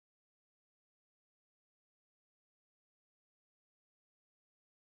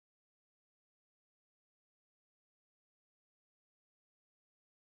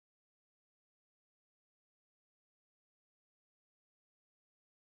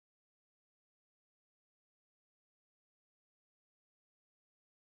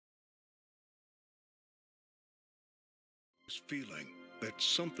Feeling that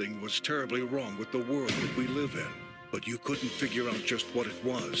something was terribly wrong with the world that we live in, but you couldn't figure out just what it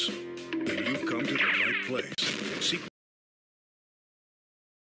was, then you've come to the right place.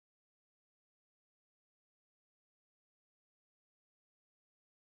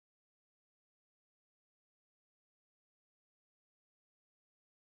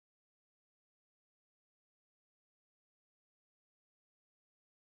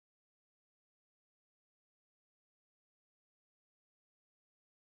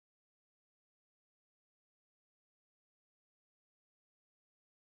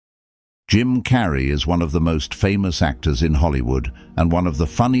 Jim Carrey is one of the most famous actors in Hollywood and one of the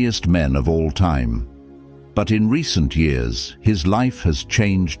funniest men of all time. But in recent years, his life has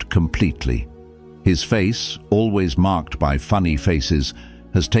changed completely. His face, always marked by funny faces,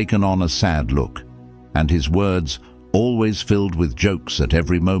 has taken on a sad look, and his words, always filled with jokes at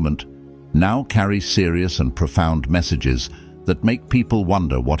every moment, now carry serious and profound messages that make people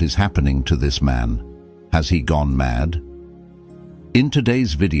wonder what is happening to this man. Has he gone mad? In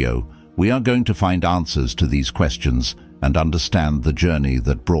today's video, we are going to find answers to these questions and understand the journey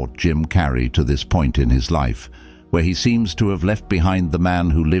that brought Jim Carrey to this point in his life, where he seems to have left behind the man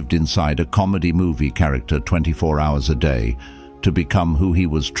who lived inside a comedy movie character 24 hours a day to become who he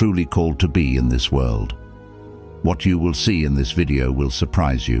was truly called to be in this world. What you will see in this video will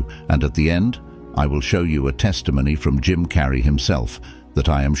surprise you, and at the end, I will show you a testimony from Jim Carrey himself that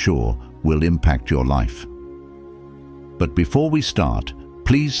I am sure will impact your life. But before we start,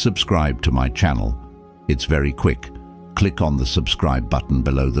 please subscribe to my channel. It's very quick. Click on the subscribe button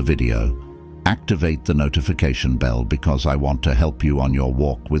below the video. Activate the notification bell because I want to help you on your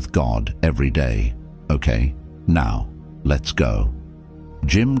walk with God every day. Okay, now, let's go.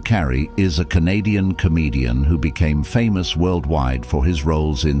 Jim Carrey is a Canadian comedian who became famous worldwide for his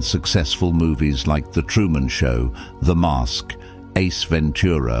roles in successful movies like The Truman Show, The Mask, Ace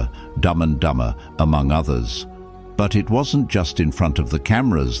Ventura, Dumb and Dumber, among others. But it wasn't just in front of the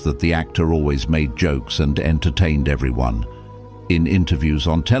cameras that the actor always made jokes and entertained everyone. In interviews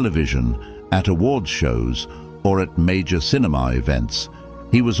on television, at awards shows, or at major cinema events,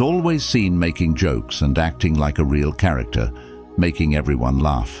 he was always seen making jokes and acting like a real character, making everyone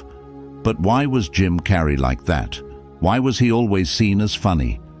laugh. But why was Jim Carrey like that? Why was he always seen as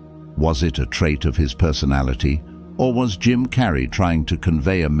funny? Was it a trait of his personality, or was Jim Carrey trying to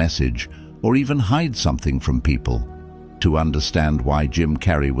convey a message or even hide something from people? To understand why Jim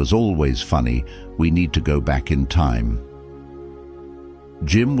Carrey was always funny, we need to go back in time.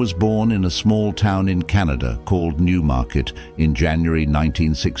 Jim was born in a small town in Canada called Newmarket in January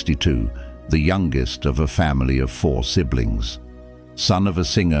 1962, the youngest of a family of 4 siblings. Son of a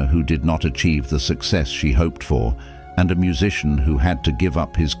singer who did not achieve the success she hoped for, and a musician who had to give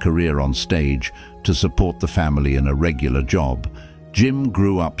up his career on stage to support the family in a regular job, Jim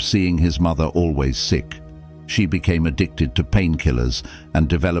grew up seeing his mother always sick. She became addicted to painkillers and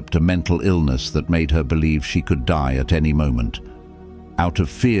developed a mental illness that made her believe she could die at any moment. Out of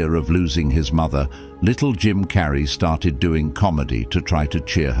fear of losing his mother, little Jim Carrey started doing comedy to try to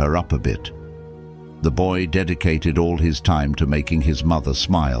cheer her up a bit. The boy dedicated all his time to making his mother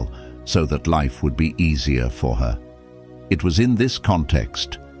smile so that life would be easier for her. It was in this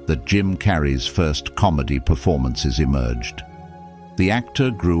context that Jim Carrey's first comedy performances emerged. The actor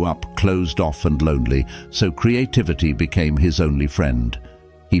grew up closed off and lonely, so creativity became his only friend.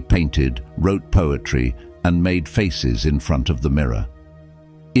 He painted, wrote poetry, and made faces in front of the mirror.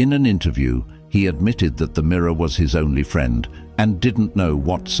 In an interview, he admitted that the mirror was his only friend and didn't know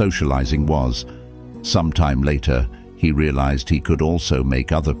what socializing was. Sometime later, he realized he could also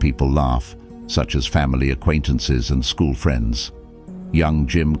make other people laugh, such as family acquaintances and school friends. Young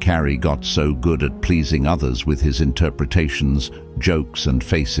Jim Carrey got so good at pleasing others with his interpretations, jokes and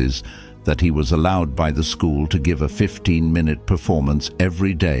faces that he was allowed by the school to give a 15-minute performance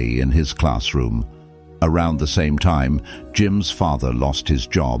every day in his classroom. Around the same time, Jim's father lost his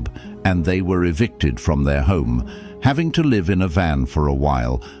job and they were evicted from their home, having to live in a van for a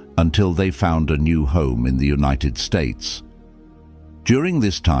while until they found a new home in the United States. During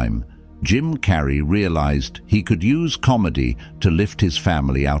this time, Jim Carrey realized he could use comedy to lift his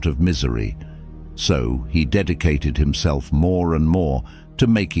family out of misery. So he dedicated himself more and more to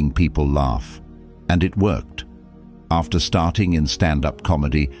making people laugh. And it worked. After starting in stand-up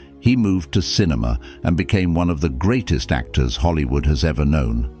comedy, he moved to cinema and became one of the greatest actors Hollywood has ever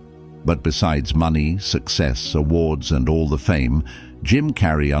known. But besides money, success, awards, and all the fame, Jim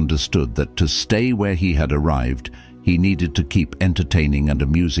Carrey understood that to stay where he had arrived, he needed to keep entertaining and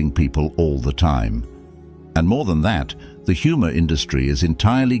amusing people all the time. And more than that, the humor industry is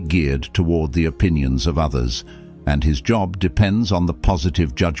entirely geared toward the opinions of others. and his job depends on the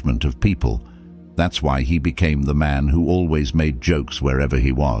positive judgment of people. That's why he became the man who always made jokes wherever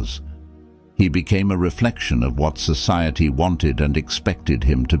he was. He became a reflection of what society wanted and expected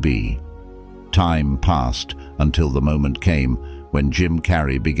him to be. Time passed until the moment came when Jim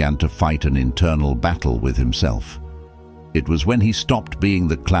Carrey began to fight an internal battle with himself. It was when he stopped being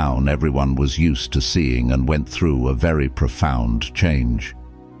the clown everyone was used to seeing and went through a very profound change.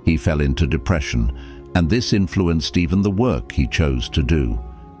 He fell into depression, and this influenced even the work he chose to do.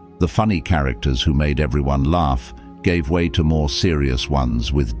 The funny characters who made everyone laugh gave way to more serious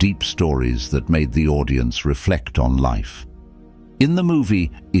ones with deep stories that made the audience reflect on life. In the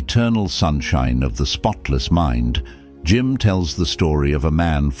movie Eternal Sunshine of the Spotless Mind, Jim tells the story of a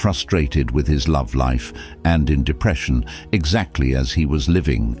man frustrated with his love life and in depression, exactly as he was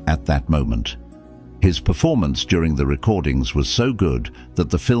living at that moment. His performance during the recordings was so good that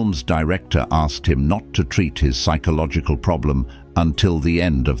the film's director asked him not to treat his psychological problem until the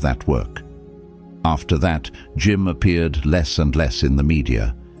end of that work. After that, Jim appeared less and less in the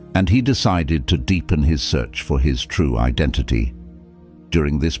media, and he decided to deepen his search for his true identity.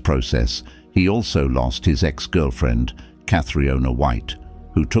 During this process, he also lost his ex-girlfriend, Catriona White,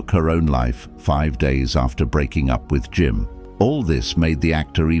 who took her own life 5 days after breaking up with Jim. All this made the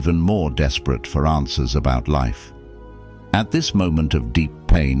actor even more desperate for answers about life. At this moment of deep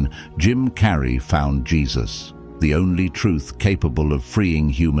pain, Jim Carrey found Jesus, the only truth capable of freeing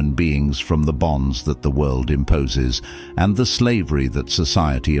human beings from the bonds that the world imposes and the slavery that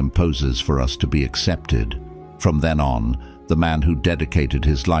society imposes for us to be accepted. From then on, the man who dedicated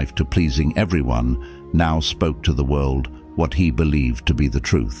his life to pleasing everyone now spoke to the world what he believed to be the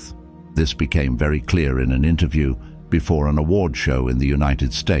truth. This became very clear in an interview before an award show in the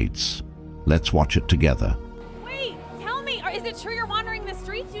United States. Let's watch it together. Wait, tell me, is it true you're wandering the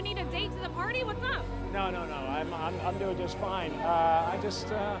streets? You need a date to the party? What's up? No. I'm doing just fine. I just,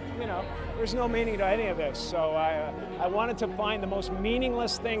 there's no meaning to any of this. So I wanted to find the most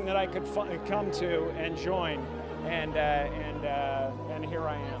meaningless thing that I could come to and join. And here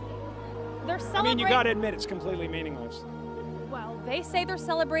I am. They're celebrating. I mean, you got to admit it's completely meaningless. Well, they say they're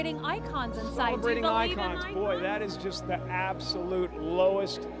celebrating icons inside. Celebrating icons, boy, that is just the absolute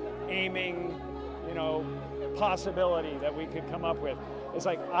lowest aiming, possibility that we could come up with. It's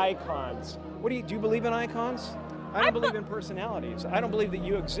like icons. Do you believe in icons? I don't believe in personalities. I don't believe that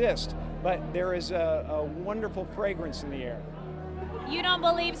you exist, but there is a wonderful fragrance in the air. You don't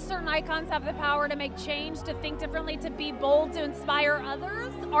believe certain icons have the power to make change, to think differently, to be bold, to inspire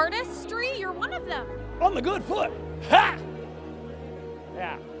others? Artistry? You're one of them. On the good foot. Ha!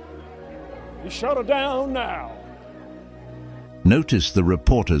 Yeah. You shut her down now. Notice the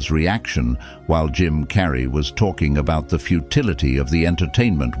reporter's reaction while Jim Carrey was talking about the futility of the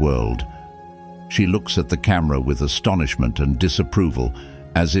entertainment world. She looks at the camera with astonishment and disapproval,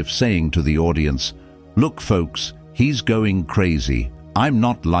 as if saying to the audience, "Look, folks, he's going crazy. I'm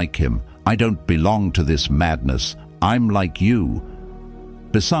not like him. I don't belong to this madness. I'm like you."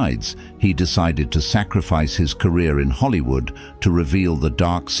 Besides, he decided to sacrifice his career in Hollywood to reveal the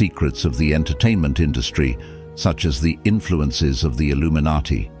dark secrets of the entertainment industry, such as the influences of the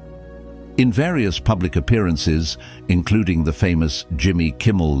Illuminati. In various public appearances, including the famous Jimmy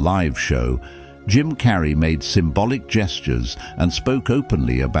Kimmel Live show, Jim Carrey made symbolic gestures and spoke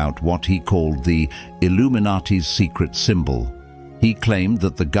openly about what he called the Illuminati's secret symbol. He claimed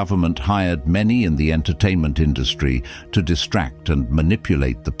that the government hired many in the entertainment industry to distract and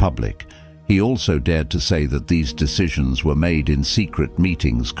manipulate the public. He also dared to say that these decisions were made in secret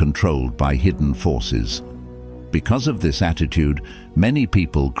meetings controlled by hidden forces. Because of this attitude, many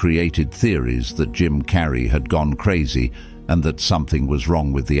people created theories that Jim Carrey had gone crazy and that something was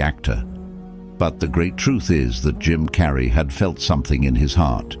wrong with the actor. But the great truth is that Jim Carrey had felt something in his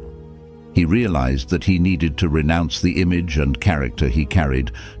heart. He realized that he needed to renounce the image and character he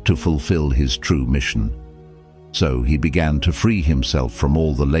carried to fulfill his true mission. So he began to free himself from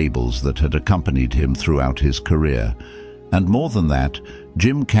all the labels that had accompanied him throughout his career. And more than that,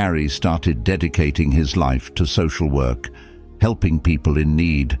 Jim Carrey started dedicating his life to social work, helping people in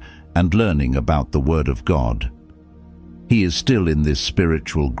need, and learning about the Word of God. He is still in this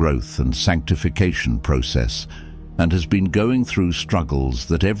spiritual growth and sanctification process, and has been going through struggles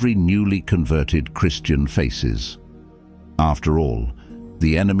that every newly converted Christian faces. After all,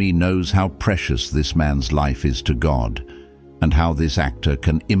 the enemy knows how precious this man's life is to God, and how this actor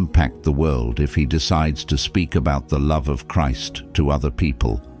can impact the world if he decides to speak about the love of Christ to other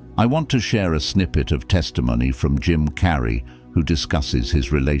people. I want to share a snippet of testimony from Jim Carrey, who discusses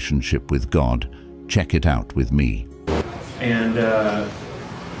his relationship with God. Check it out with me. And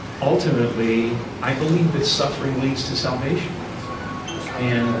ultimately, I believe that suffering leads to salvation.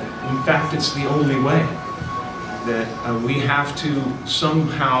 And in fact, it's the only way. That we have to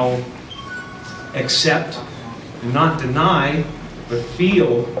somehow accept and not deny, but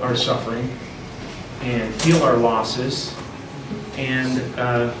feel our suffering and feel our losses, and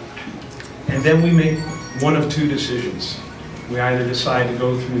then we make one of two decisions. We either decide to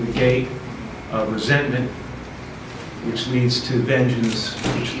go through the gate of resentment, which leads to vengeance,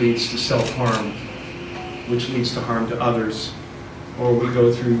 which leads to self-harm, which leads to harm to others, or we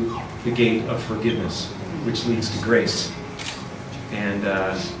go through the gate of forgiveness, which leads to grace. And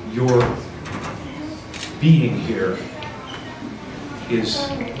your being here is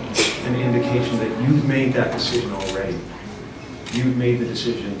an indication that you've made that decision already. You've made the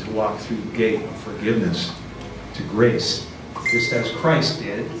decision to walk through the gate of forgiveness to grace, just as Christ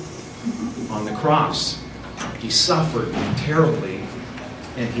did on the cross. He suffered terribly,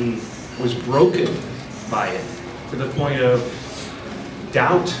 and he was broken by it to the point of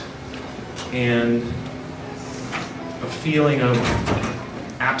doubt and a feeling of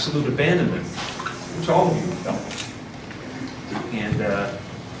absolute abandonment, which all of you felt. And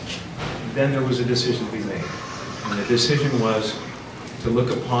then there was a decision to be made. And the decision was to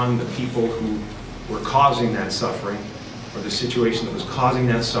look upon the people who were causing that suffering, or the situation that was causing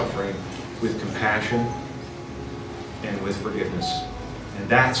that suffering, with compassion and with forgiveness. And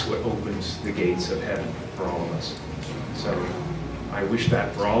that's what opens the gates of heaven for all of us. So I wish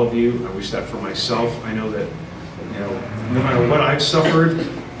that for all of you. I wish that for myself. I know that, you know, no matter what I've suffered,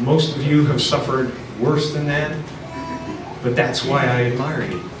 most of you have suffered worse than that. But that's why I admire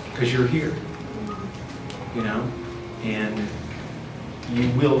you, because you're here, you know, and you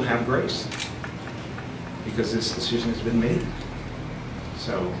will have grace because this decision has been made.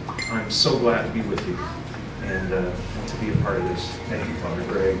 So I'm so glad to be with you and to be a part of this. Thank you, Father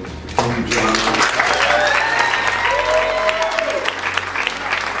Greg. Thank you, John.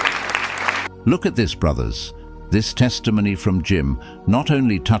 Look at this, brothers. This testimony from Jim not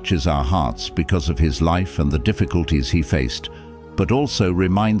only touches our hearts because of his life and the difficulties he faced, but also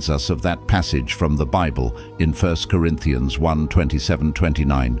reminds us of that passage from the Bible in 1 Corinthians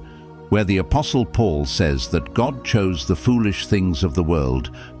 1:27-29, where the Apostle Paul says that God chose the foolish things of the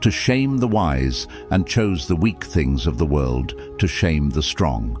world to shame the wise and chose the weak things of the world to shame the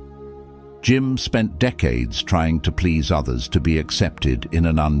strong. Jim spent decades trying to please others to be accepted in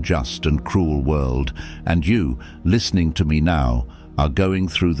an unjust and cruel world, and you, listening to me now, are going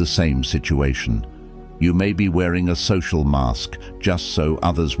through the same situation. You may be wearing a social mask just so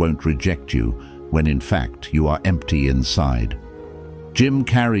others won't reject you, when in fact you are empty inside. Jim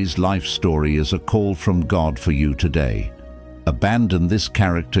Carrey's life story is a call from God for you today. Abandon this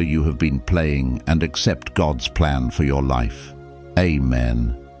character you have been playing and accept God's plan for your life.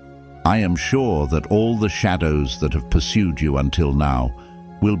 Amen. I am sure that all the shadows that have pursued you until now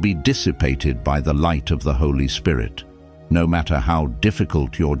will be dissipated by the light of the Holy Spirit, no matter how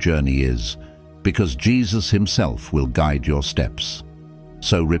difficult your journey is, because Jesus himself will guide your steps.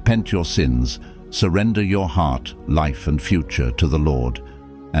 So repent your sins, surrender your heart, life and future to the Lord,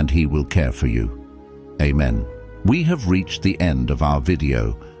 and he will care for you. Amen. We have reached the end of our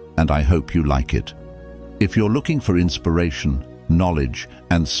video, and I hope you like it. If you're looking for inspiration, knowledge,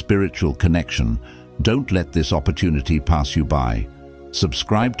 and spiritual connection, don't let this opportunity pass you by.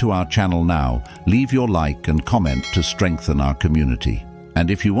 Subscribe to our channel now, leave your like and comment to strengthen our community. And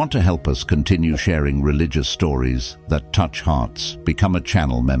if you want to help us continue sharing religious stories that touch hearts, become a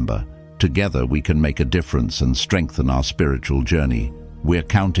channel member. Together we can make a difference and strengthen our spiritual journey. We're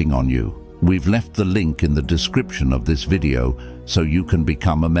counting on you. We've left the link in the description of this video so you can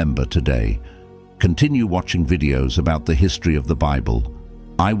become a member today. Continue watching videos about the history of the Bible.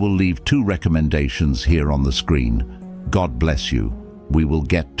 I will leave 2 recommendations here on the screen. God bless you. We will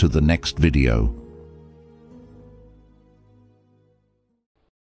get to the next video.